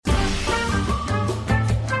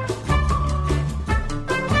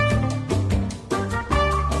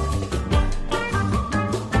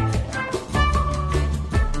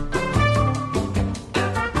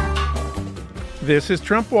This is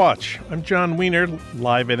Trump Watch. I'm John Wiener,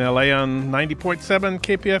 live in LA on 90.7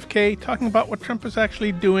 KPFK, talking about what Trump is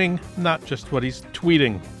actually doing, not just what he's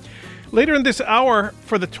tweeting. Later in this hour,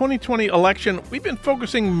 for the 2020 election, we've been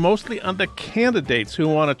focusing mostly on the candidates who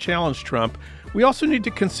want to challenge Trump. We also need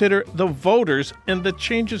to consider the voters and the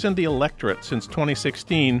changes in the electorate since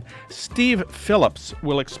 2016. Steve Phillips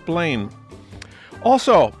will explain.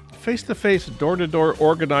 Also, face-to-face, door-to-door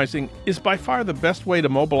organizing is by far the best way to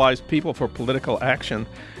mobilize people for political action,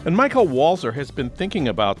 and Michael Walzer has been thinking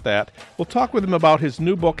about that. We'll talk with him about his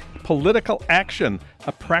new book, Political Action,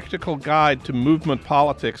 A Practical Guide to Movement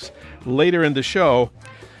Politics, later in the show.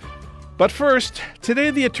 But first,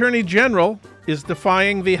 today the Attorney General is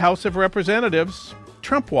defying the House of Representatives.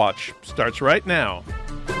 Trump Watch starts right now.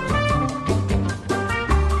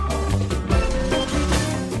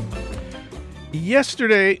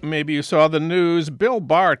 Yesterday, maybe you saw the news, Bill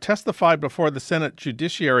Barr testified before the Senate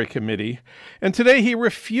Judiciary Committee, and today he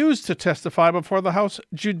refused to testify before the House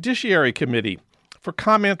Judiciary Committee. For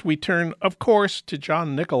comment, we turn, of course, to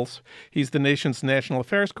John Nichols. He's the nation's national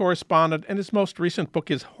affairs correspondent, and his most recent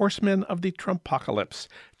book is Horsemen of the Trumpocalypse.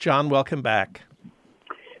 John, welcome back.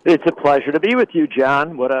 It's a pleasure to be with you,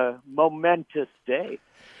 John. What a momentous day.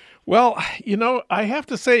 Well, I have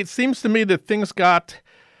to say, it seems to me that things got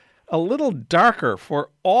a little darker for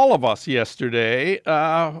all of us yesterday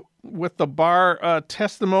with the Barr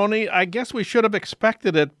testimony. I guess we should have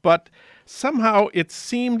expected it, but somehow it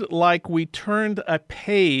seemed like we turned a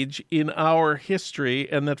page in our history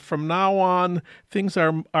and that from now on things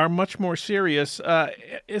are much more serious.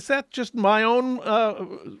 Is that just my own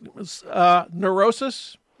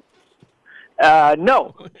neurosis?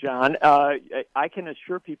 No, John. I can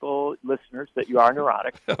assure people, listeners, that you are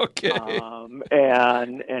neurotic. Okay.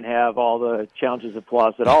 And have all the challenges and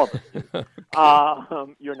flaws that all of us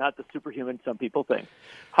do. You're not the superhuman some people think.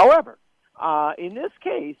 However, in this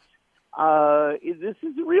case, this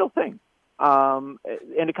is a real thing. And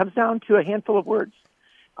it comes down to a handful of words.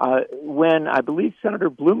 When I believe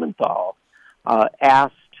Senator Blumenthal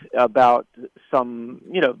asked about some,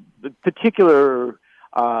 the particular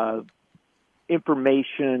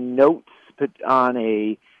information, notes put on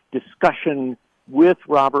a discussion with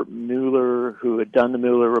Robert Mueller, who had done the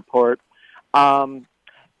Mueller report. Attorney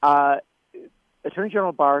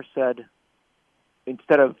General Barr said,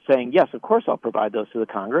 instead of saying, yes, of course I'll provide those to the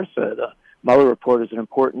Congress, the Mueller report is an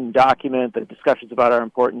important document, the discussions about it are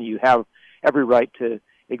important, you have every right to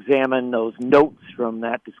examine those notes from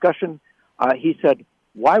that discussion. He said,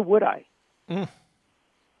 why would I?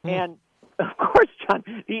 And of course, John,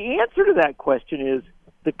 the answer to that question is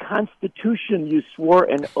the Constitution you swore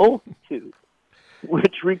an oath to,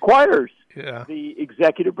 which requires the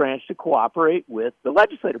executive branch to cooperate with the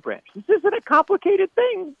legislative branch. This isn't a complicated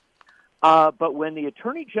thing, but when the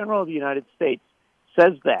Attorney General of the United States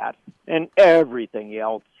says that, and everything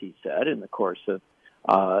else he said in the course of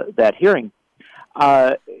that hearing,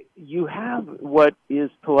 you have what is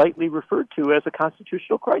politely referred to as a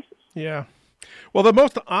constitutional crisis. Yeah. Well, the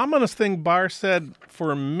most ominous thing Barr said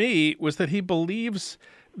for me was that he believes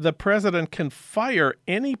the president can fire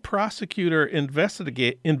any prosecutor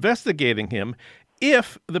investigating him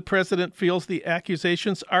if the president feels the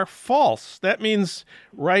accusations are false. That means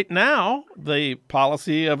right now the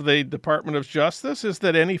policy of the Department of Justice is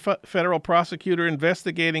that any federal prosecutor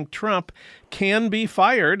investigating Trump can be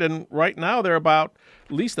fired. And right now there are about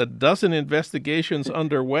at least a dozen investigations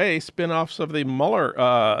underway, spin-offs of the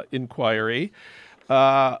Mueller inquiry.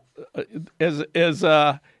 As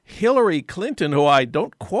Hillary Clinton, who I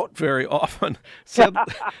don't quote very often, said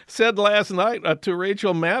last night to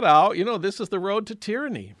Rachel Maddow, this is the road to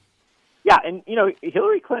tyranny. Yeah, and,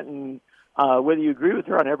 Hillary Clinton, whether you agree with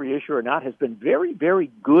her on every issue or not, has been very,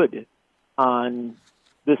 very good on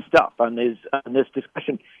this stuff, on this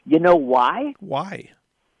discussion. You know why? Why?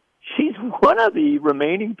 She's one of the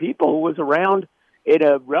remaining people who was around in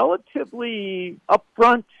a relatively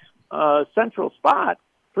upfront central spot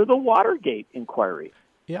for the Watergate inquiry.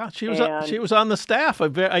 Yeah, she was on the staff,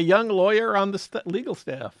 a young lawyer on the legal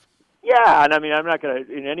staff. Yeah, and I mean, I'm not going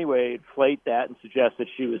to in any way inflate that and suggest that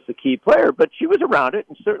she was the key player, but she was around it,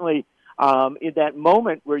 and certainly in that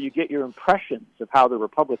moment where you get your impressions of how the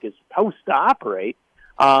Republic is supposed to operate,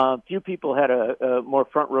 few people had a more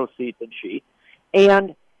front row seat than she.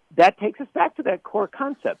 And that takes us back to that core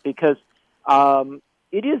concept, because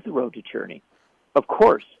it is the road to tyranny, of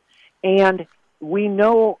course. And we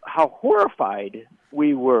know how horrified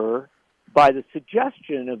we were by the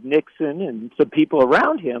suggestion of Nixon and some people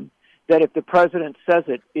around him that if the president says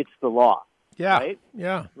it, it's the law. Yeah. Right?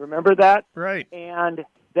 Yeah. Remember that? Right. And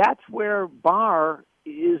that's where Barr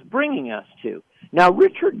is bringing us to. Now,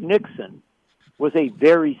 Richard Nixon was a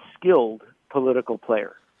very skilled political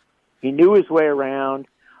player. He knew his way around.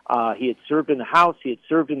 He had served in the House. He had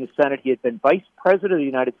served in the Senate. He had been vice president of the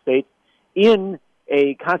United States in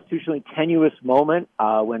a constitutionally tenuous moment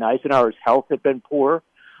when Eisenhower's health had been poor.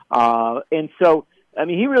 And so, I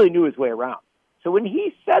mean, he really knew his way around. So when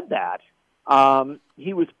he said that,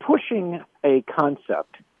 he was pushing a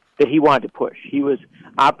concept that he wanted to push. He was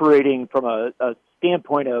operating from a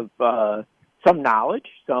standpoint of some knowledge,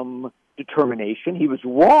 some determination. He was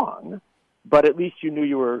wrong, but at least you knew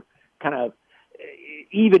you were kind of,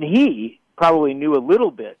 even he probably knew a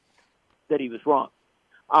little bit that he was wrong.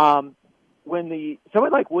 When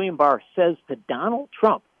someone like William Barr says to Donald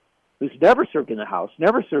Trump, who's never served in the House,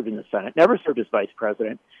 never served in the Senate, never served as vice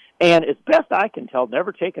president, and as best I can tell,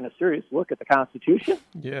 never taken a serious look at the Constitution.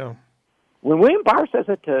 Yeah. When William Barr says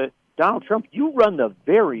it to Donald Trump, you run the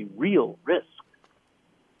very real risk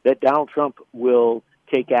that Donald Trump will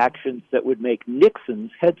take actions that would make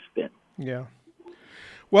Nixon's head spin. Yeah.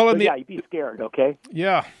 Well, you'd be scared, okay?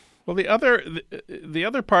 Yeah. Well, the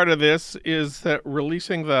other part of this is that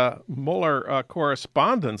releasing the Mueller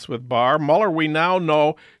correspondence with Barr. Mueller, we now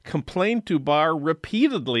know, complained to Barr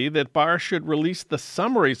repeatedly that Barr should release the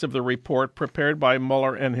summaries of the report prepared by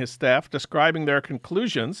Mueller and his staff describing their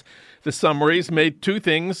conclusions. The summaries made two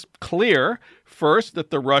things clear. First,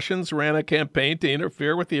 that the Russians ran a campaign to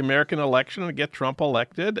interfere with the American election and get Trump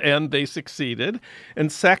elected, and they succeeded. And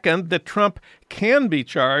second, that Trump can be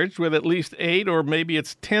charged with at least 8 or maybe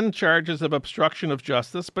it's 10 charges of obstruction of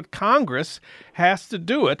justice, but Congress has to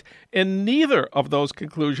do it. And neither of those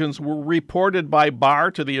conclusions were reported by Barr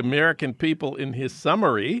to the American people in his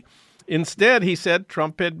summary. Instead, he said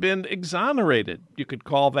Trump had been exonerated. You could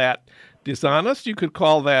call that dishonest. You could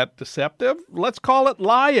call that deceptive. Let's call it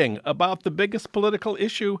lying about the biggest political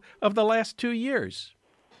issue of the last 2 years.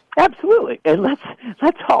 Absolutely. And let's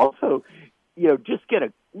also, just get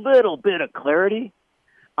a little bit of clarity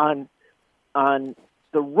on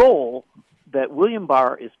the role that William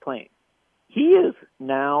Barr is playing. He is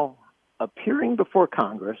now appearing before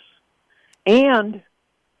Congress and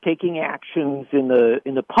taking actions in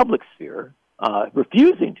the public sphere,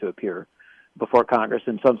 refusing to appear before Congress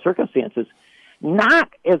in some circumstances, not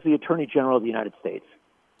as the Attorney General of the United States,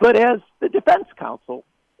 but as the defense counsel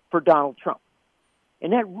for Donald Trump.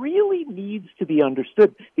 And that really needs to be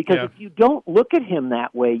understood, because if you don't look at him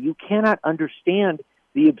that way, you cannot understand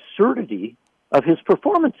the absurdity of his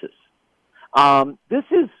performances. This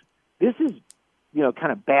is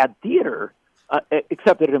kind of bad theater,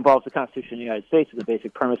 except that it involves the Constitution of the United States and the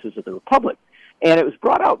basic premises of the Republic. And it was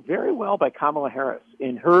brought out very well by Kamala Harris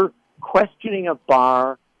in her questioning of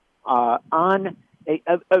Barr on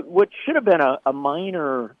what should have been a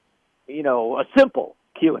minor, a simple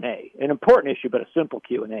Q&A, an important issue, but a simple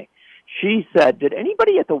Q&A. She said, did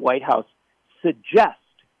anybody at the White House suggest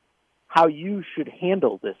how you should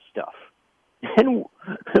handle this stuff? And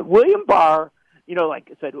William Barr,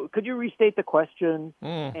 said, could you restate the question?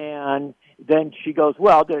 And then she goes,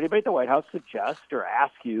 well, did anybody at the White House suggest or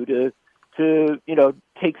ask you to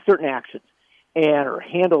take certain actions or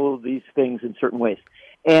handle these things in certain ways?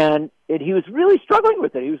 And he was really struggling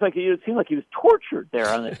with it. He was like, it seemed like he was tortured there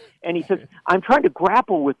on it. And he says, I'm trying to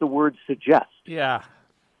grapple with the word suggest. Yeah.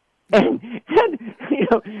 And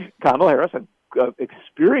Kamala Harris, an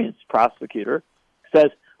experienced prosecutor,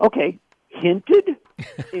 says, okay, hinted,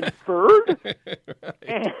 inferred.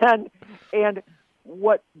 Right. And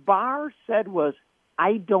what Barr said was,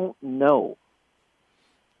 I don't know.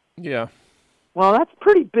 Yeah. Well, that's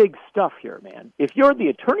pretty big stuff here, man. If you're the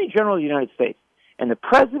Attorney General of the United States and the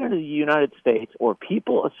President of the United States or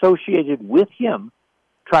people associated with him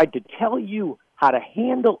tried to tell you how to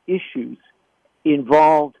handle issues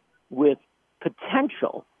involved with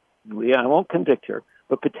potential, I won't convict her,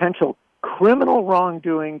 but potential criminal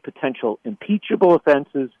wrongdoing, potential impeachable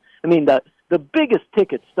offenses, I mean, the biggest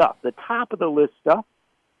ticket stuff, the top of the list stuff,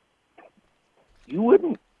 you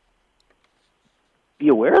wouldn't be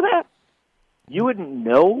aware of that? You wouldn't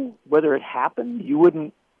know whether it happened. You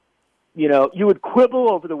wouldn't, you would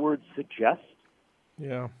quibble over the word suggest.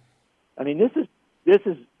 Yeah. I mean, this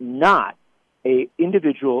is not a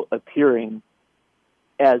individual appearing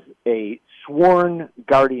as a sworn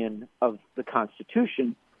guardian of the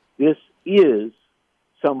Constitution. This is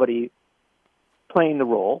somebody playing the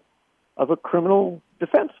role of a criminal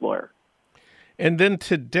defense lawyer. And then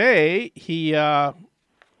today he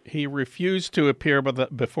He refused to appear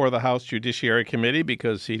before the House Judiciary Committee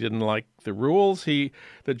because he didn't like the rules. The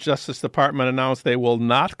Justice Department announced they will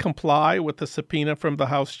not comply with the subpoena from the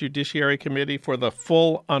House Judiciary Committee for the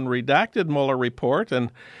full unredacted Mueller report.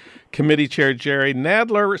 And Committee Chair Jerry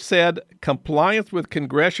Nadler said compliance with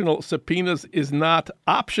congressional subpoenas is not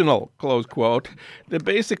optional, close quote. The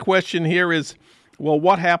basic question here is, well,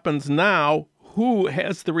 what happens now? Who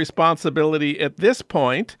has the responsibility at this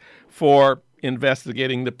point for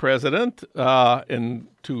investigating the president and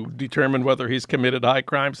to determine whether he's committed high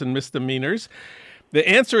crimes and misdemeanors? The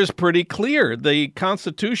answer is pretty clear. The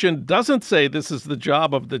Constitution doesn't say this is the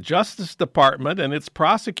job of the Justice Department and its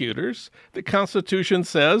prosecutors. The Constitution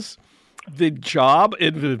says the job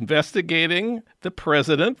of investigating the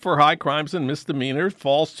president for high crimes and misdemeanors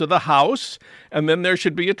falls to the House, and then there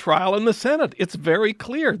should be a trial in the Senate. It's very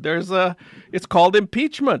clear. It's called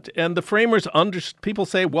impeachment, and the framers people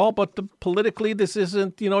say, well, but politically this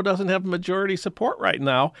doesn't have majority support right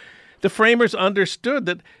now. The framers understood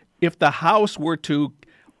that if the House were to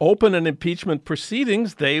open an impeachment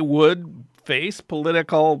proceedings, they would face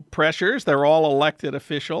political pressures. They're all elected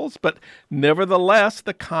officials, but nevertheless,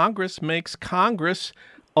 the Congress makes Congress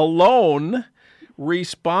alone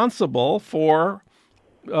responsible for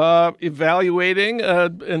evaluating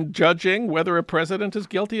and judging whether a president is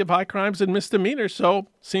guilty of high crimes and misdemeanors. So,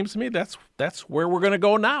 seems to me that's where we're going to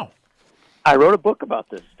go now. I wrote a book about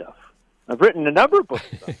this stuff. I've written a number of books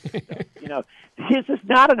about this stuff. This is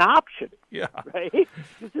not an option, right?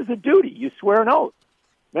 This is a duty. You swear an oath.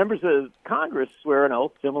 Members of Congress swear an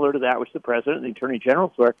oath similar to that which the President and the Attorney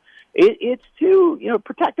General swear. It's to,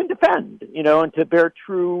 protect and defend, and to bear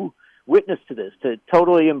true witness to this, to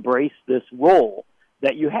totally embrace this role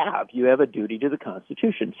that you have. You have a duty to the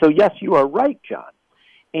Constitution. So, yes, you are right, John.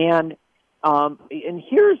 And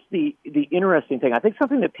here's the interesting thing. I think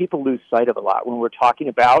something that people lose sight of a lot when we're talking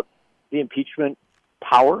about the impeachment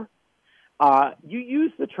power. You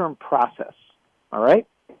use the term process, all right?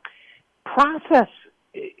 Process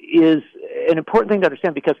is an important thing to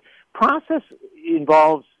understand because process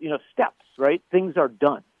involves, steps, right? Things are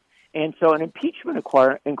done. And so an impeachment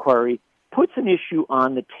inquiry puts an issue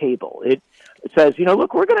on the table. It says,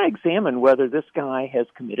 look, we're going to examine whether this guy has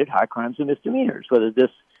committed high crimes and misdemeanors, whether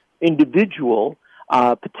this individual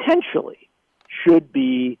potentially should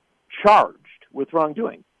be charged with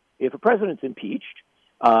wrongdoing. If a president's impeached,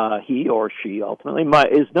 he or she ultimately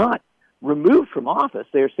is not removed from office.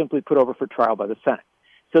 They are simply put over for trial by the Senate.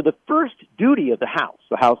 So the first duty of the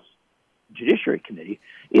House Judiciary Committee,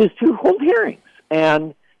 is to hold hearings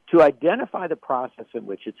and to identify the process in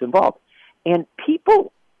which it's involved. And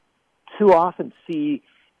people too often see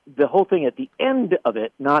the whole thing at the end of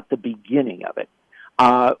it, not the beginning of it.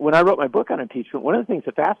 When I wrote my book on impeachment, one of the things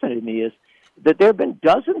that fascinated me is that there have been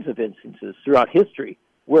dozens of instances throughout history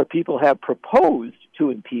where people have proposed to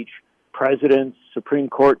impeach presidents, Supreme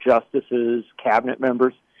Court justices, cabinet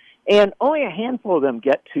members, and only a handful of them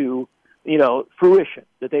get to, fruition,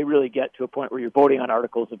 that they really get to a point where you're voting on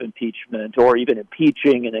articles of impeachment or even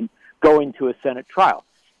impeaching and then going to a Senate trial.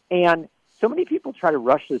 And so many people try to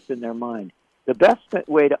rush this in their mind. The best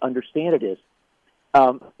way to understand it is,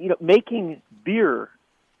 making beer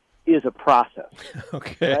is a process.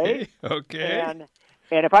 Okay. Right? Okay.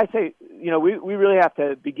 And if I say, we really have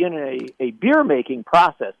to begin a beer-making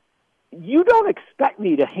process, you don't expect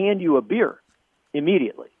me to hand you a beer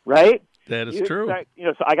immediately, right? That is true.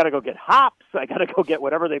 So I got to go get hops. I got to go get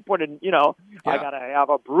whatever they put in, I got to have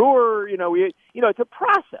a brewer, it's a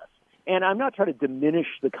process. And I'm not trying to diminish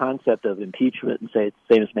the concept of impeachment and say it's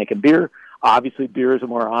the same as making beer. Obviously, beer is a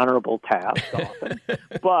more honorable task often.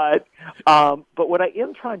 But what I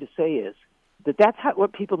am trying to say is that's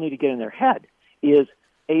what people need to get in their head is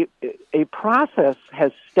a process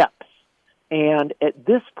has steps. And at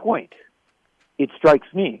this point, it strikes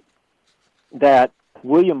me that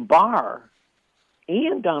William Barr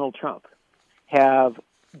and Donald Trump have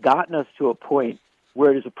gotten us to a point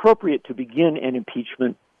where it is appropriate to begin an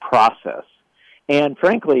impeachment process. And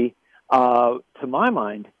frankly, to my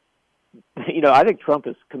mind, I think Trump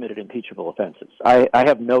has committed impeachable offenses. I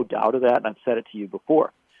have no doubt of that, and I've said it to you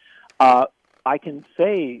before. I can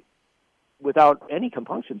say without any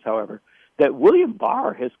compunctions, however, that William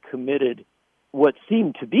Barr has committed what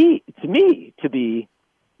seemed to me to be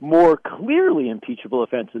more clearly impeachable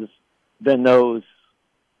offenses than those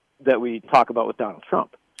that we talk about with Donald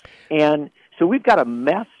Trump. And so we've got a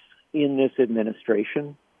mess in this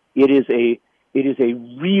administration. It is a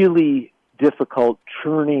really difficult,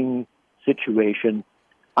 churning situation.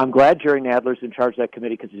 I'm glad Jerry Nadler's in charge of that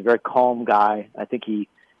committee because he's a very calm guy. I think he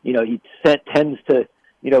tends to,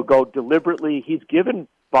 go deliberately. He's given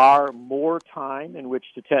far more time in which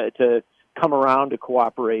to come around to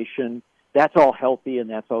cooperation. That's all healthy and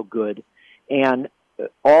that's all good. And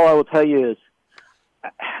all I will tell you is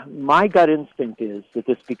my gut instinct is that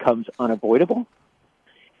this becomes unavoidable,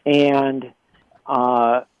 and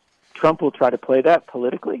Trump will try to play that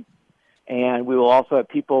politically. And we will also have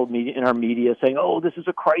people in our media saying, oh, this is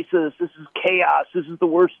a crisis, this is chaos, this is the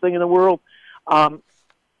worst thing in the world.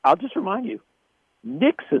 I'll just remind you,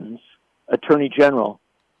 Nixon's attorney general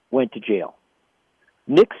went to jail.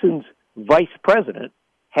 Nixon's vice president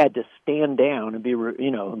had to stand down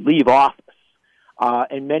and leave office.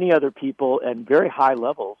 And many other people at very high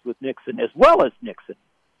levels with Nixon, as well as Nixon,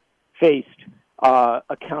 faced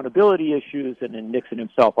accountability issues, and then Nixon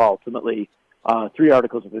himself ultimately 3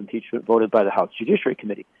 articles of impeachment voted by the House Judiciary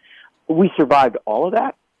Committee. We survived all of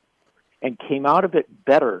that and came out of it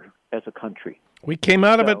better as a country. We came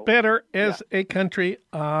out of it better as a country.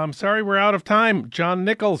 I'm sorry we're out of time. John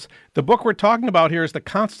Nichols, the book we're talking about here is The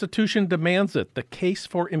Constitution Demands It, The Case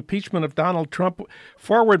for Impeachment of Donald Trump,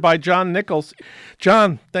 forward by John Nichols.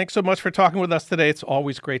 John, thanks so much for talking with us today. It's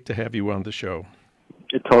always great to have you on the show.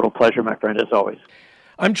 A total pleasure, my friend, as always.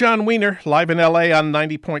 I'm John Wiener, live in L.A. on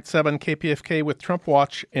 90.7 KPFK with Trump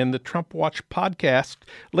Watch and the Trump Watch podcast.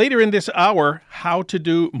 Later in this hour, how to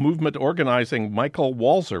do movement organizing, Michael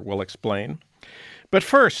Walzer will explain. But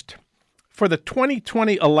first, for the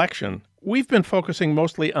 2020 election, we've been focusing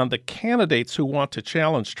mostly on the candidates who want to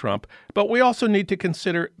challenge Trump, but we also need to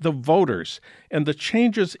consider the voters and the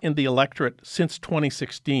changes in the electorate since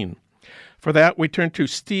 2016. For that, we turn to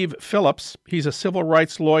Steve Phillips. He's a civil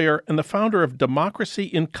rights lawyer and the founder of Democracy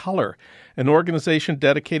in Color, an organization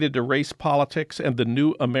dedicated to race politics and the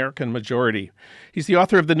new American majority. He's the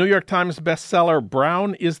author of the New York Times bestseller,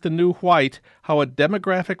 Brown is the New White, How a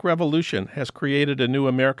Demographic Revolution Has Created a New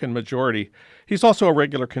American Majority. He's also a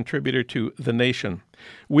regular contributor to The Nation.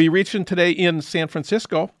 We reach him today in San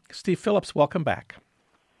Francisco. Steve Phillips, welcome back.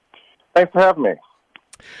 Thanks for having me.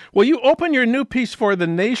 Well, you open your new piece for The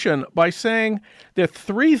Nation by saying that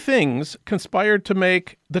 3 things conspired to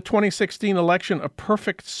make the 2016 election a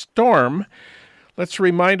perfect storm. Let's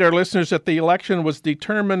remind our listeners that the election was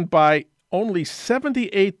determined by only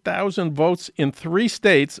 78,000 votes in 3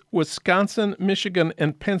 states, Wisconsin, Michigan,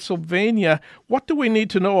 and Pennsylvania. What do we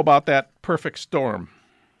need to know about that perfect storm?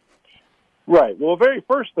 Right. Well, the very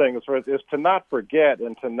first thing is to not forget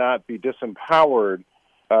and to not be disempowered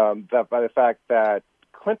by the fact that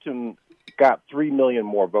Clinton got 3 million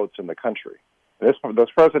more votes in the country. This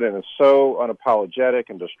president is so unapologetic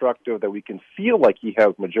and destructive that we can feel like he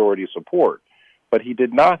has majority support, but he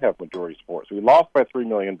did not have majority support. So he lost by 3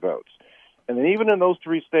 million votes. And then even in those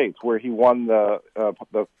 3 states where he won the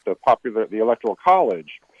Electoral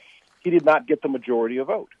College, he did not get the majority of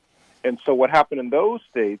vote. And so what happened in those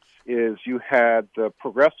states is you had the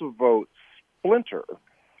progressive vote splinter.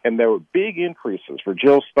 And there were big increases for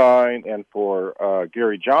Jill Stein and for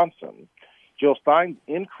Gary Johnson. Jill Stein's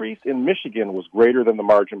increase in Michigan was greater than the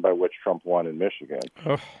margin by which Trump won in Michigan.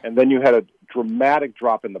 Oh. And then you had a dramatic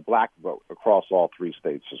drop in the black vote across all 3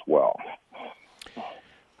 states as well.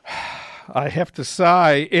 I have to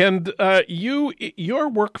sigh. And your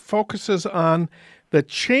work focuses on the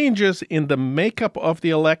changes in the makeup of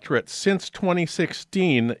the electorate since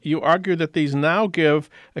 2016. You argue that these now give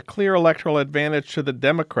a clear electoral advantage to the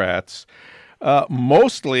Democrats.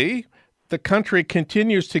 Mostly, the country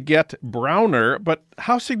continues to get browner, but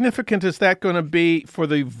how significant is that going to be for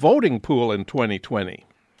the voting pool in 2020?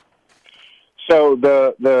 So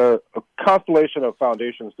the constellation of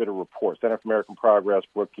foundations did a report, Center for American Progress,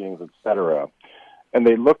 Brookings, et cetera, and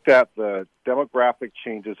they looked at the demographic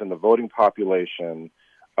changes in the voting population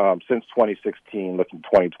since 2016, looking at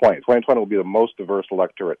 2020. 2020 will be the most diverse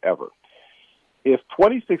electorate ever. If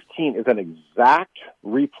 2016 is an exact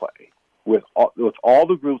replay with all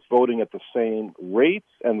the groups voting at the same rates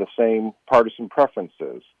and the same partisan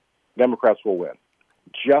preferences, Democrats will win.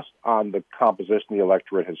 Just on the composition of the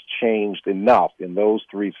electorate has changed enough in those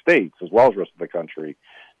 3 states, as well as the rest of the country,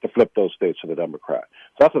 to flip those states to the Democrat.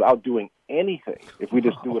 So that's without doing anything. If we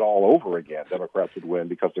just do it all over again, Democrats would win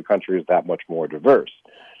because the country is that much more diverse.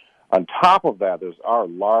 On top of that, there's our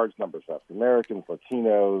large numbers of African Americans,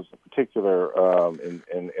 Latinos, in particular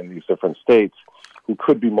in these different states, who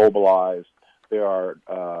could be mobilized. There are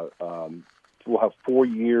we'll have 4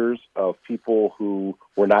 years of people who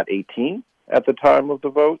were not 18 at the time of the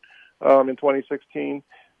vote in 2016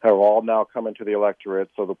 have all now come into the electorate.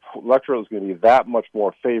 So the electorate is going to be that much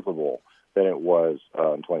more favorable than it was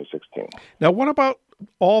in 2016. Now, what about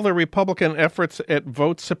all the Republican efforts at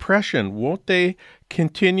vote suppression? Won't they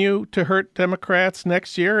continue to hurt Democrats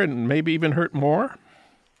next year and maybe even hurt more?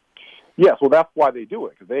 Yes, well, that's why they do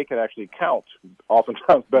it, because they can actually count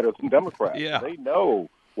oftentimes better than Democrats. Yeah. They know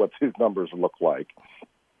what these numbers look like.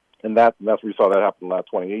 And that's we saw that happen in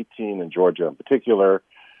 2018 in Georgia in particular.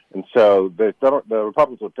 And so the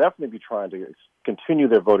Republicans will definitely be trying to continue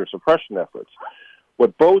their voter suppression efforts.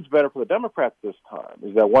 What bodes better for the Democrats this time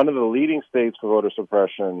is that one of the leading states for voter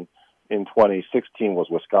suppression in 2016 was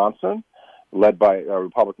Wisconsin, led by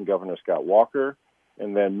Republican Governor Scott Walker.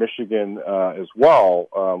 And then Michigan as well,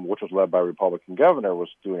 which was led by a Republican governor, was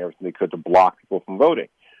doing everything they could to block people from voting.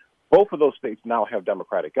 Both of those states now have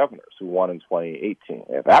Democratic governors who won in 2018.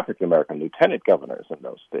 They have African-American lieutenant governors in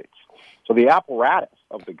those states. So the apparatus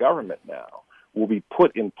of the government now will be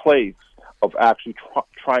put in place of actually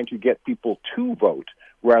trying to get people to vote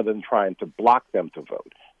rather than trying to block them to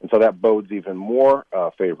vote. And so that bodes even more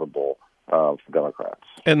favorable for Democrats.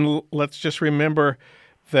 And let's just remember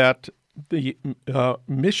that the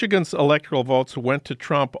Michigan's electoral votes went to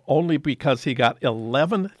Trump only because he got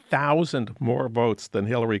 11,000 more votes than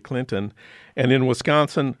Hillary Clinton, and in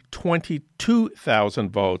Wisconsin,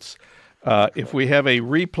 22,000 votes. If we have a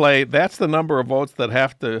replay, that's the number of votes that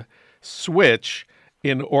have to switch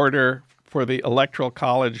in order for the Electoral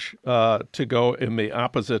College to go in the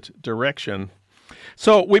opposite direction.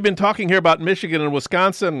 So we've been talking here about Michigan and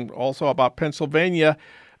Wisconsin, also about Pennsylvania.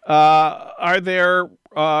 Are there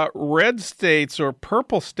red states or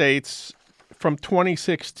purple states from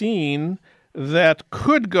 2016 that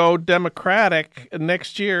could go Democratic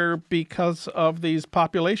next year because of these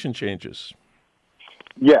population changes?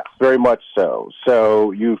 Yes, very much so.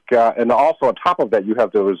 So you've got, and also on top of that, you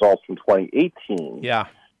have the results from 2018. Yeah.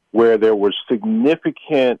 Where there was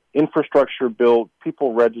significant infrastructure built,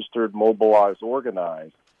 people registered, mobilized,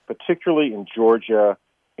 organized, particularly in Georgia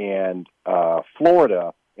and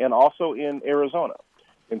Florida, and also in Arizona.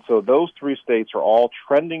 And so those three states are all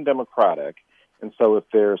trending Democratic. And so if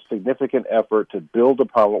there's significant effort to build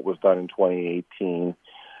upon what was done in 2018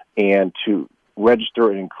 and to register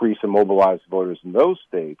and increase and mobilize voters in those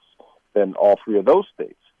states, then all three of those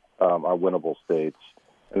states are winnable states.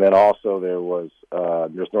 And then also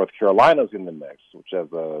there's North Carolina's in the mix, which has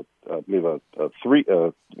I believe a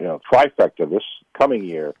trifecta this coming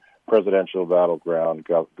year: presidential battleground,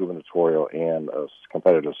 gubernatorial, and a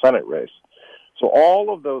competitive Senate race. So all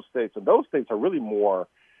of those states, and those states are really more,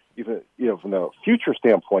 even from the future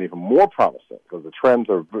standpoint, even more promising because the trends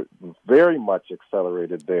are very much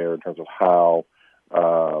accelerated there in terms of how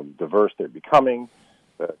diverse they're becoming.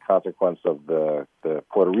 The consequence of the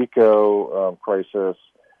Puerto Rico crisis.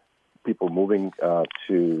 People moving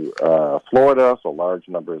to Florida, so large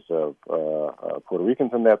numbers of Puerto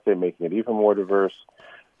Ricans in that state, making it even more diverse.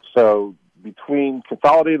 So between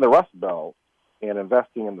consolidating the Rust Belt and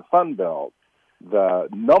investing in the Sun Belt, the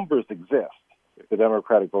numbers exist. The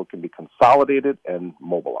Democratic vote can be consolidated and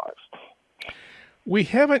mobilized. We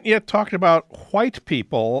haven't yet talked about white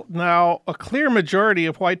people. Now, a clear majority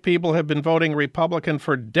of white people have been voting Republican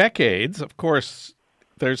for decades. Of course,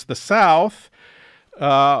 there's the South,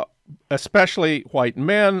 especially white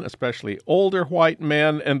men, especially older white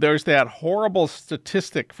men. And there's that horrible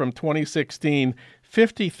statistic from 2016,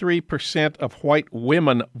 53% of white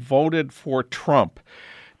women voted for Trump.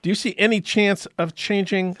 Do you see any chance of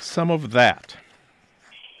changing some of that?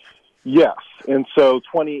 Yes. And so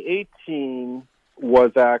 2018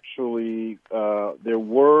 was actually, there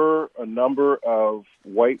were a number of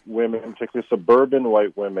white women, particularly suburban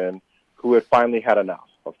white women, who had finally had enough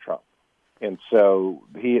of Trump. And so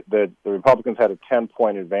the Republicans had a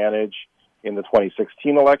 10-point advantage in the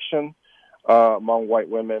 2016 election among white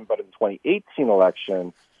women, but in the 2018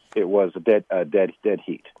 election, it was a dead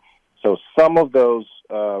heat. So some of those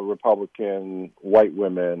Republican white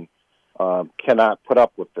women cannot put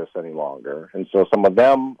up with this any longer, and so some of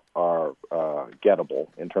them are gettable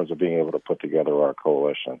in terms of being able to put together our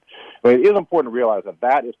coalition. I mean, it is important to realize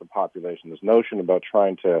that is the population. This notion about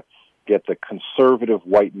trying to get the conservative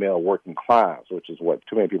white male working class, which is what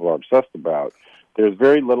too many people are obsessed about, there's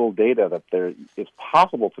very little data that it's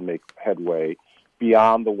possible to make headway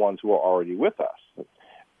beyond the ones who are already with us,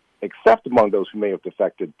 except among those who may have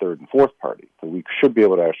defected third and fourth party. So we should be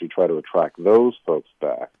able to actually try to attract those folks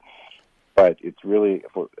back. But it's really,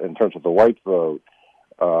 in terms of the white vote,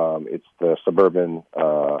 it's the suburban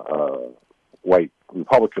white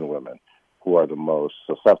Republican women who are the most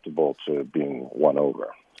susceptible to being won over.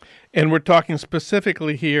 And we're talking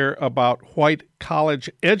specifically here about white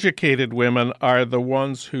college-educated women are the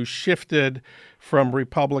ones who shifted from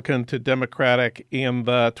Republican to Democratic in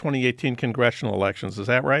the 2018 congressional elections. Is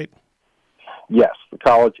that right? Yes, the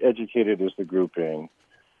college-educated is the grouping.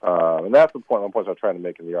 And that's one of the points I'm trying to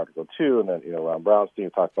make in the article, too, and then, Ron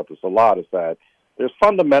Brownstein talks about this a lot, is that there's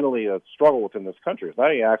fundamentally a struggle within this country. It's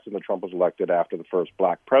not any accident that Trump was elected after the first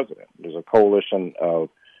black president. There's a coalition of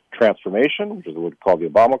transformation, which is what we call the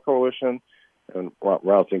Obama coalition, and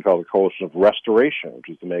Ronald Reagan called the coalition of restoration, which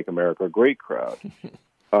is to make America a great crowd,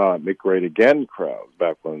 make great again crowd,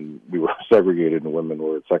 back when we were segregated and women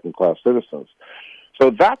were second-class citizens. So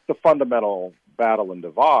that's the fundamental battle and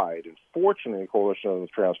divide. And fortunately, the coalition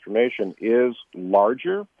of transformation is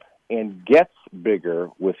larger and gets bigger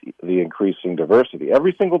with the increasing diversity.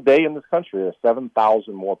 Every single day in this country, there are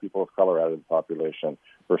 7,000 more people of color out of the population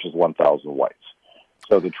versus 1,000 whites.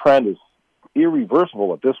 So the trend is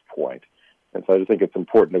irreversible at this point. And so I just think it's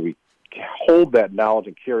important that we hold that knowledge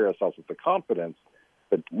and carry ourselves with the confidence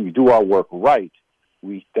that we do our work right.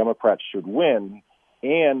 We Democrats should win,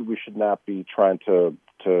 and we should not be trying to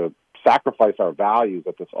sacrifice our values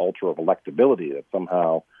at this altar of electability, that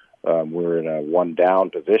somehow we're in a one-down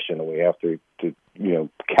position and we have to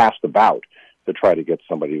cast about to try to get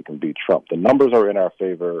somebody who can beat Trump. The numbers are in our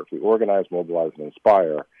favor. If we organize, mobilize, and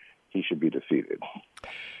inspire, he should be defeated.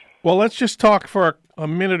 Well, let's just talk for a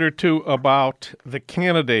minute or two about the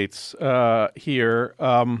candidates here,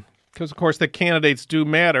 because, of course, the candidates do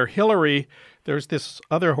matter. Hillary, there's this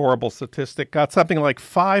other horrible statistic, got something like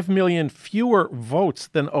 5 million fewer votes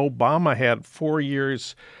than Obama had 4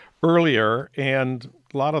 years earlier, and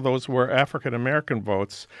a lot of those were African-American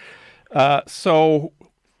votes. So,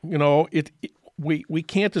 we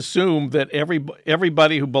can't assume that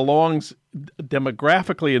everybody who belongs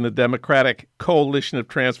demographically in the Democratic coalition of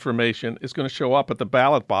transformation is going to show up at the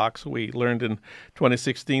ballot box. We learned in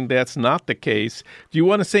 2016 that's not the case. Do you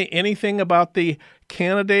want to say anything about the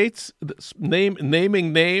candidates,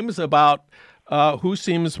 naming names, about who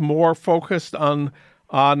seems more focused on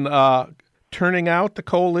turning out the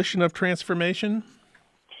coalition of transformation?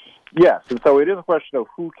 Yes, and so it is a question of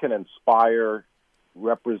who can inspire,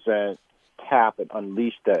 represent, tap, and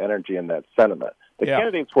unleash that energy and that sentiment. The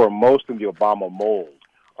candidates who are most in the Obama mold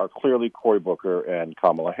are clearly Cory Booker and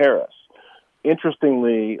Kamala Harris.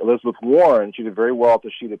 Interestingly, Elizabeth Warren, she did very well at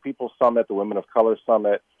the She the People Summit, the Women of Color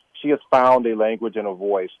Summit. She has found a language and a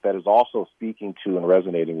voice that is also speaking to and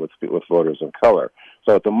resonating with voters of color.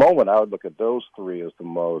 So at the moment, I would look at those three as the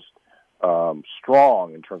most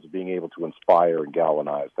strong in terms of being able to inspire and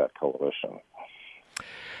galvanize that coalition.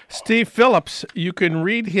 Steve Phillips, you can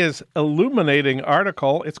read his illuminating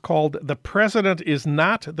article. It's called "The President is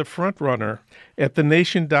Not the Frontrunner" at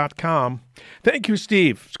thenation.com. Thank you,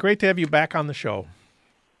 Steve. It's great to have you back on the show.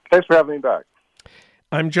 Thanks for having me back.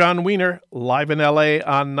 I'm John Wiener, live in L.A.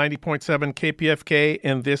 on 90.7 KPFK,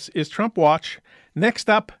 and this is Trump Watch. Next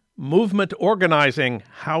up, movement organizing,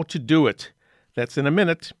 how to do it. That's in a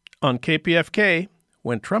minute on KPFK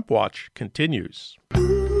when Trump Watch continues.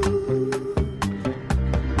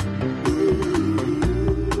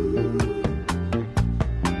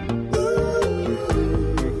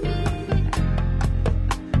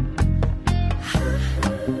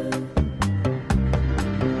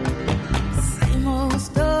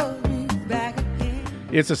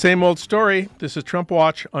 It's the same old story. This is Trump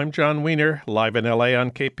Watch. I'm John Wiener, live in L.A.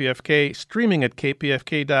 on KPFK, streaming at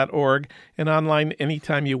kpfk.org, and online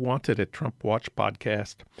anytime you want it at Trump Watch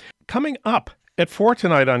Podcast. Coming up at 4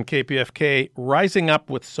 tonight on KPFK, Rising Up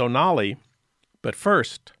with Sonali. But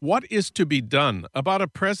first, what is to be done about a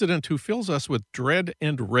president who fills us with dread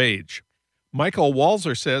and rage? Michael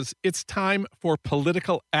Walzer says it's time for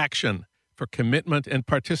political action, for commitment and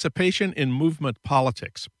participation in movement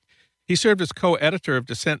politics. He served as co-editor of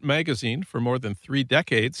Dissent magazine for more than 3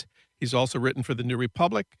 decades. He's also written for The New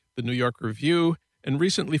Republic, The New York Review, and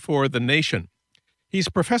recently for The Nation. He's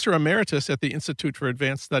professor emeritus at the Institute for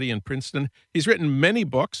Advanced Study in Princeton. He's written many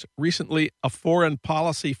books, recently A Foreign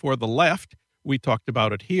Policy for the Left. We talked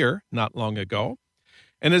about it here not long ago.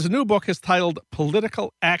 And his new book is titled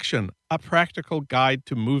Political Action, A Practical Guide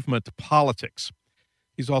to Movement Politics.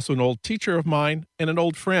 He's also an old teacher of mine and an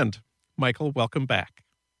old friend. Michael, welcome back.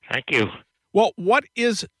 Thank you. Well, what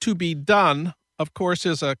is to be done, of course,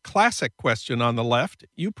 is a classic question on the left.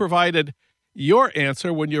 You provided your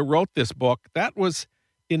answer when you wrote this book. That was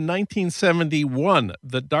in 1971,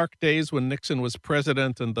 the dark days when Nixon was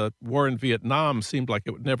president and the war in Vietnam seemed like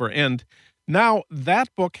it would never end. Now, that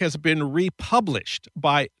book has been republished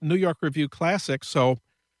by New York Review Classics, so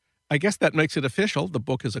I guess that makes it official. The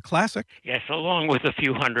book is a classic. Yes, along with a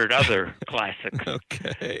few hundred other classics.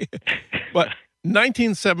 Okay. But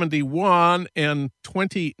 1971 and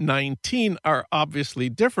 2019 are obviously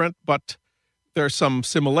different, but there are some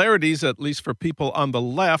similarities, at least for people on the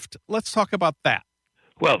left. Let's talk about that.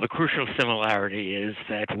 Well, the crucial similarity is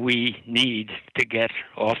that we need to get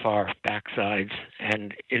off our backsides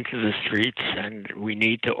and into the streets, and we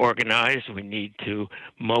need to organize, we need to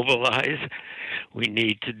mobilize, we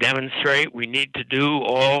need to demonstrate, we need to do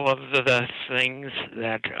all of the things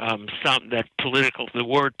that the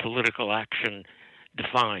word political action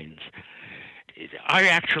defines. I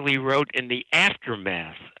actually wrote in the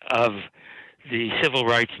aftermath of the civil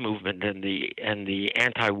rights movement and the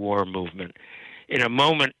anti-war movement, in a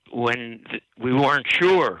moment when we weren't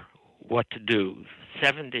sure what to do.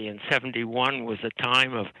 70 and 71 was a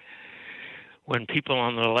time of when people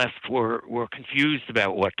on the left were confused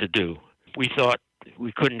about what to do. We thought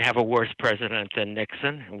we couldn't have a worse president than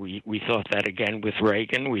Nixon. We thought that again with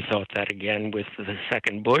Reagan. We thought that again with the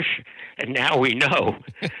second Bush. And now we know.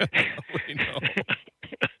 We know.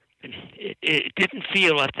 It didn't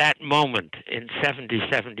feel at that moment in 70,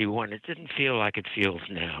 71, it didn't feel like it feels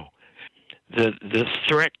now. The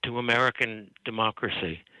threat to American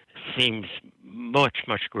democracy seems much,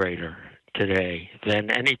 much greater today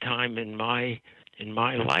than any time in my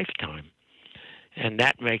lifetime. And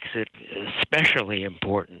that makes it especially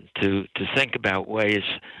important to think about ways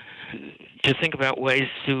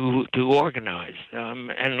to organize.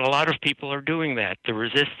 And a lot of people are doing that. The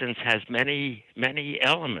resistance has many, many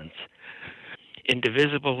elements.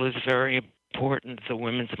 Indivisible is very important. The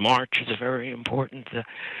Women's March is very important. The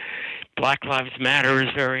Black Lives Matter is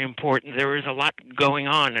very important. There is a lot going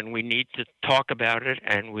on, and we need to talk about it,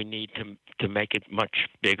 and we need to make it much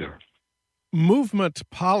bigger. Movement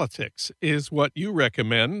politics is what you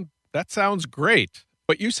recommend. That sounds great.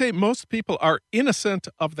 But you say most people are innocent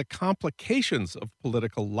of the complications of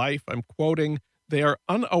political life. I'm quoting, they are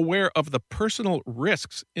unaware of the personal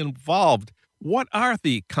risks involved. What are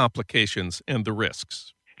the complications and the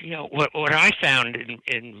risks? You know, what I found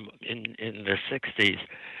in the 60s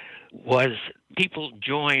was people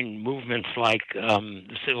joined movements like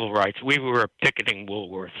the civil rights. We were picketing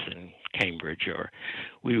Woolworths in Cambridge, or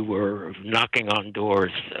we were knocking on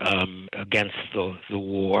doors against the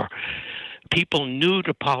war. People new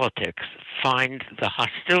to politics find the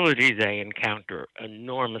hostility they encounter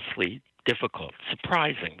enormously difficult,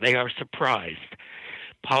 surprising. They are surprised.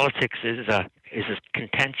 Politics is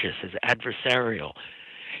contentious, is adversarial.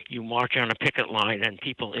 You march on a picket line and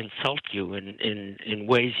people insult you in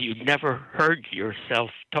ways you'd never heard yourself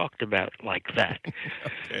talked about like that.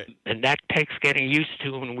 Okay. And that takes getting used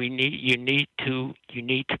to, and you need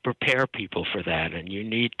to prepare people for that, and you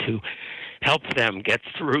need to help them get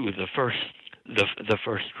through the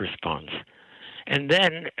first response. And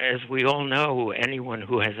then, as we all know, anyone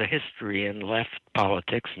who has a history in left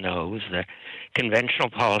politics knows that conventional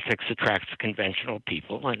politics attracts conventional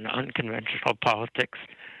people, and unconventional politics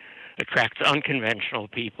attracts unconventional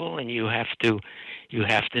people, and you have to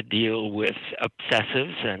deal with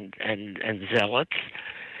obsessives and zealots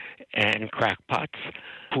and crackpots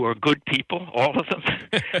who are good people, all of them,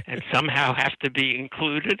 and somehow have to be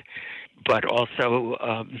included, but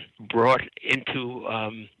also brought into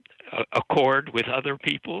accord with other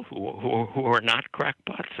people who are not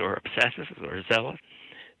crackpots or obsessives or zealots.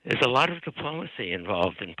 There's a lot of diplomacy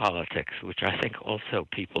involved in politics, which I think also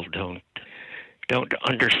people don't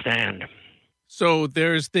understand. So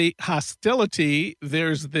there's the hostility,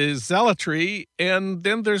 there's the zealotry, and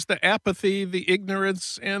then there's the apathy, the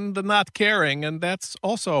ignorance, and the not caring, and that's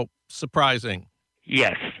also surprising.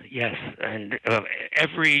 Yes, and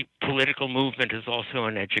every political movement is also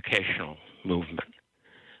an educational movement.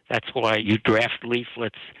 That's why you draft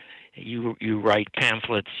leaflets, you write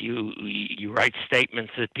pamphlets, you write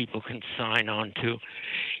statements that people can sign on to.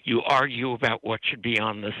 You argue about what should be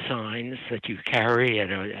on the signs that you carry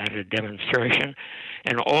at a demonstration,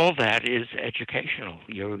 and all that is educational.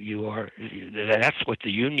 That's what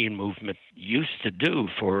the union movement used to do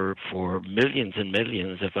for millions and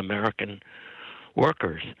millions of American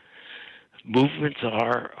workers. Movements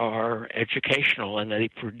are educational, and they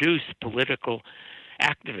produce political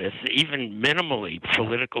activists, even minimally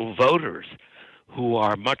political voters, who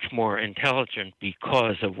are much more intelligent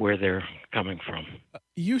because of where they're coming from.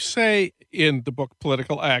 You say in the book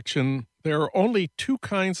Political Action, there are only two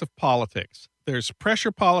kinds of politics. There's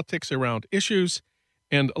pressure politics around issues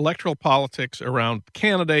and electoral politics around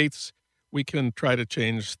candidates. We can try to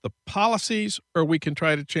change the policies, or we can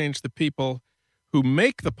try to change the people who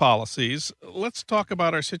make the policies. Let's talk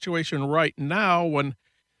about our situation right now when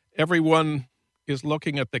everyone is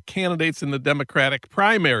looking at the candidates in the Democratic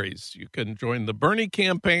primaries. You can join the Bernie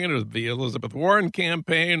campaign or the Elizabeth Warren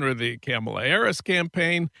campaign or the Kamala Harris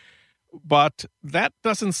campaign, but that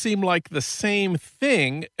doesn't seem like the same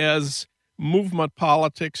thing as movement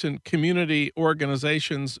politics and community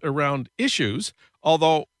organizations around issues,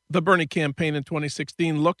 although the Bernie campaign in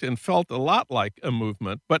 2016 looked and felt a lot like a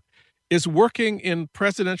movement. But is working in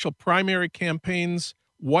presidential primary campaigns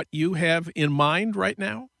what you have in mind right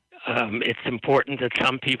now? It's important that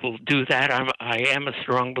some people do that. I am a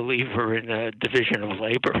strong believer in a division of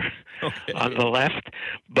labor on the left,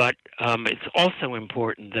 but it's also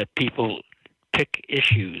important that people pick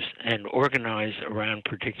issues and organize around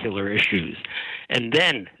particular issues. And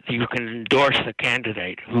then you can endorse a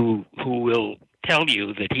candidate who will tell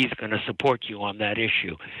you that he's going to support you on that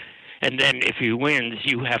issue. And then if he wins,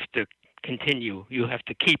 you have to continue. You have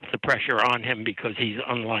to keep the pressure on him because he's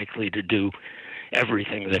unlikely to do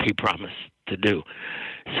everything that he promised to do.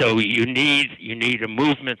 So you need a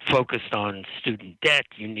movement focused on student debt.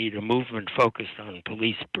 You need a movement focused on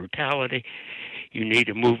police brutality. You need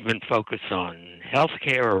a movement focused on health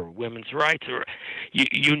care or women's rights. Or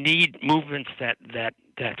you need movements that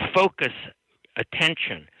focus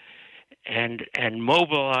attention and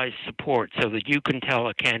mobilize support so that you can tell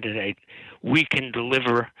a candidate, we can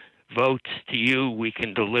deliver votes to you, we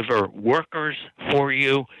can deliver workers for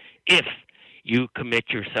you if you commit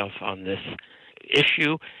yourself on this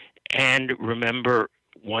issue. And remember,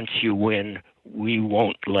 once you win, we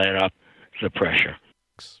won't let up the pressure.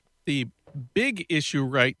 The big issue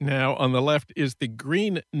right now on the left is the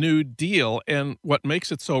Green New Deal, and what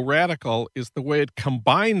makes it so radical is the way it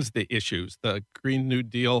combines the issues. The Green New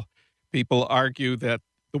Deal people argue that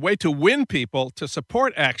the way to win people to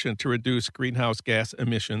support action to reduce greenhouse gas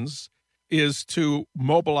emissions is to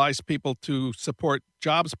mobilize people to support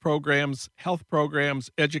jobs programs, health programs,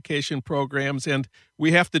 education programs, and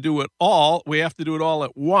we have to do it all. We have to do it all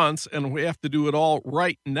at once, and we have to do it all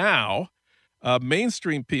right now.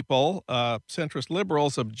 Mainstream people, centrist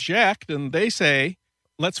liberals, object, and they say,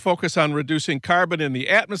 let's focus on reducing carbon in the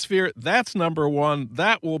atmosphere. That's number one.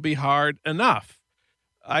 That will be hard enough.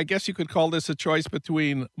 I guess you could call this a choice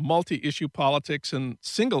between multi-issue politics and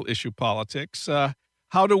single-issue politics.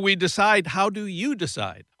 How do we decide? How do you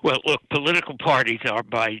decide? Well, look, political parties are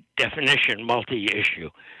by definition multi-issue.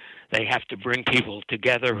 They have to bring people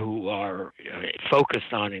together who are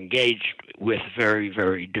focused on, engaged with very,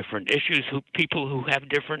 very different issues, people who have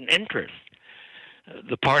different interests.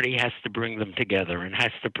 The party has to bring them together and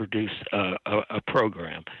has to produce a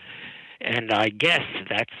program. And I guess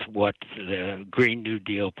that's what the Green New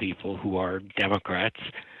Deal people who are Democrats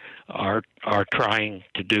are trying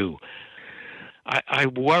to do. I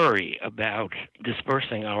worry about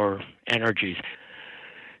dispersing our energies.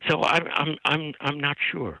 So I'm not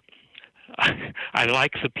sure. I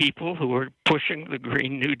like the people who are pushing the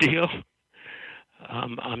Green New Deal.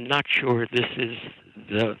 I'm not sure this is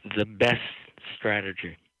the best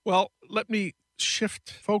strategy. Well, let me shift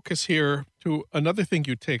focus here to another thing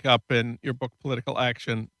you take up in your book, Political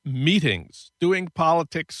Action, meetings. Doing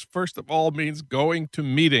politics, first of all, means going to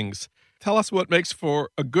meetings. Tell us what makes for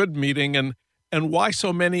a good meeting and why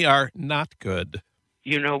so many are not good.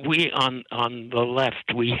 You know, we on the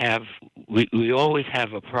left, we always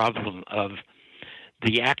have a problem of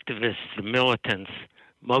the activists, the militants,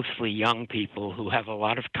 mostly young people who have a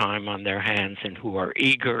lot of time on their hands and who are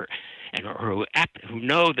eager and who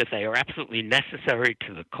know that they are absolutely necessary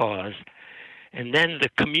to the cause. And then the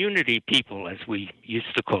community people, as we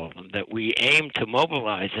used to call them, that we aim to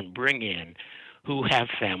mobilize and bring in, who have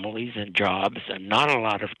families and jobs and not a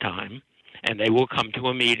lot of time. And they will come to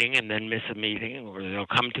a meeting and then miss a meeting, or they'll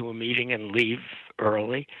come to a meeting and leave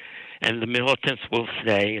early. And the militants will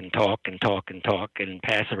stay and talk and talk and talk and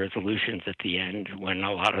pass resolutions at the end when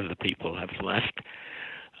a lot of the people have left.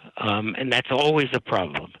 And that's always a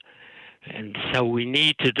problem. And so we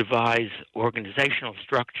need to devise organizational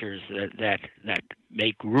structures that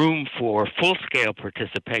make room for full-scale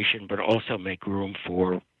participation, but also make room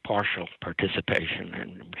for partial participation.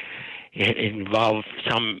 And it involves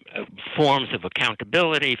some forms of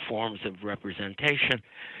accountability, forms of representation,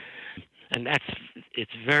 and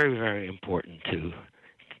it's very, very important to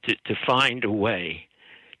find a way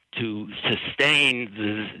to sustain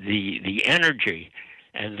the energy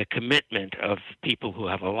and the commitment of people who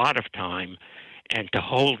have a lot of time, and to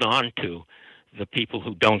hold on to the people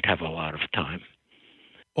who don't have a lot of time.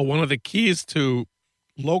 Well, one of the keys to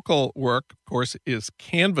local work, of course, is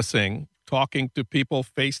canvassing. Talking to people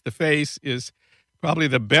face-to-face is probably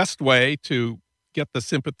the best way to get the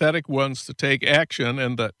sympathetic ones to take action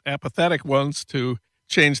and the apathetic ones to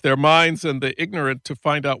change their minds and the ignorant to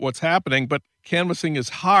find out what's happening. But canvassing is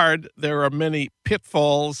hard. There are many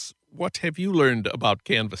pitfalls. What have you learned about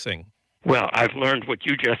canvassing? Well, I've learned what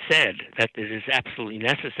you just said, that it is absolutely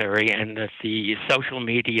necessary and that the social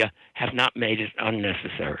media have not made it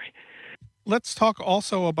unnecessary. Let's talk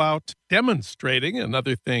also about demonstrating,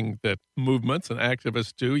 another thing that movements and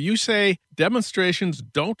activists do. You say demonstrations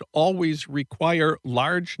don't always require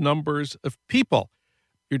large numbers of people.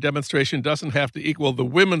 Your demonstration doesn't have to equal the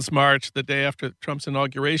Women's March the day after Trump's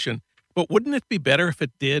inauguration. But wouldn't it be better if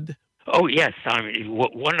it did? Oh, yes. I mean,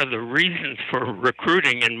 one of the reasons for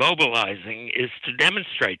recruiting and mobilizing is to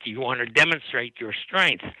demonstrate. You want to demonstrate your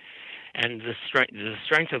strength. And the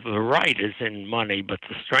strength of the right is in money, but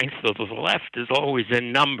the strength of the left is always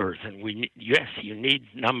in numbers. And yes, you need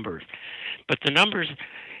numbers, but the numbers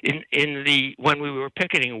when we were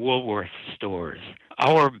picketing Woolworth stores,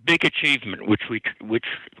 our big achievement, which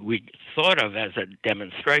we thought of as a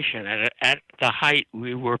demonstration, at the height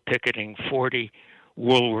we were picketing 40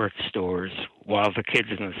 Woolworth stores while the kids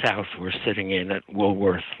in the South were sitting in at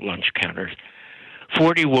Woolworth lunch counters.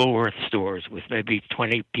 40 Woolworth stores with maybe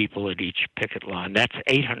 20 people at each picket line. That's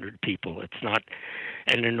 800 people. It's not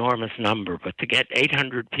an enormous number, but to get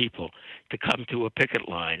 800 people to come to a picket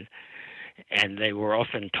line, and they were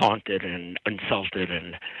often taunted and insulted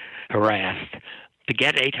and harassed, to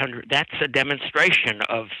get 800, that's a demonstration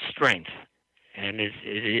of strength. And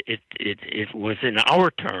it was, in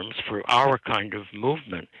our terms, for our kind of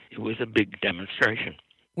movement, it was a big demonstration.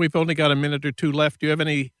 We've only got a minute or two left. Do you have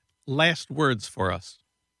any last words for us?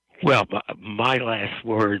 Well, my last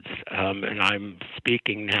words, and I'm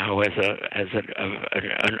speaking now as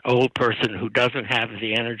an old person who doesn't have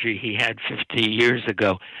the energy he had 50 years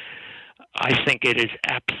ago. I think it is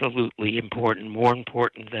absolutely important, more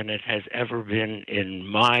important than it has ever been in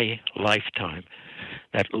my lifetime,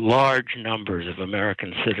 that large numbers of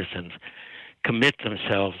American citizens commit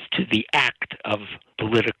themselves to the act of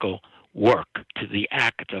political work, to the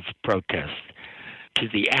act of protest, to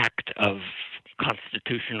the act of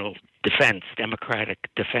constitutional defense, democratic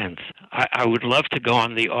defense. I would love to go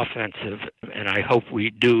on the offensive, and I hope we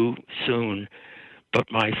do soon, but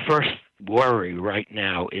my first worry right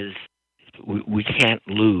now is we can't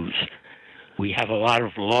lose. We have a lot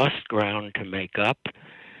of lost ground to make up.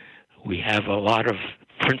 We have a lot of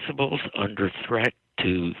principles under threat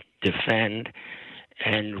to defend,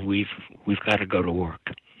 and we've got to go to work.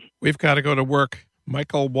 We've got to go to work.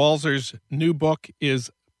 Michael Walzer's new book is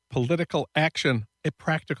Political Action, a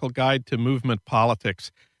Practical Guide to Movement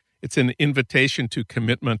Politics. It's an invitation to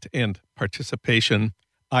commitment and participation.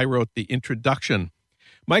 I wrote the introduction.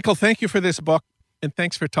 Michael, thank you for this book, and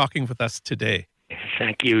thanks for talking with us today.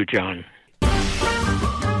 Thank you, John.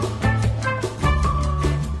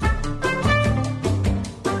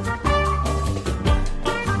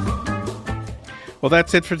 Well,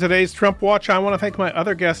 that's it for today's Trump Watch. I want to thank my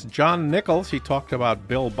other guest, John Nichols. He talked about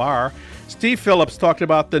Bill Barr. Steve Phillips talked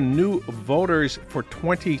about the new voters for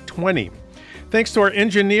 2020. Thanks to our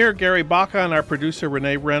engineer, Gary Baca, and our producer,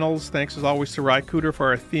 Renee Reynolds. Thanks, as always, to Ry Cooter for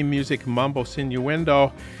our theme music, Mambo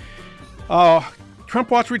Sinuendo.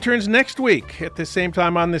 Trump Watch returns next week at the same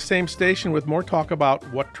time on this same station with more talk about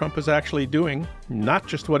what Trump is actually doing, not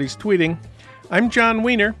just what he's tweeting. I'm John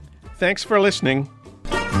Wiener. Thanks for listening.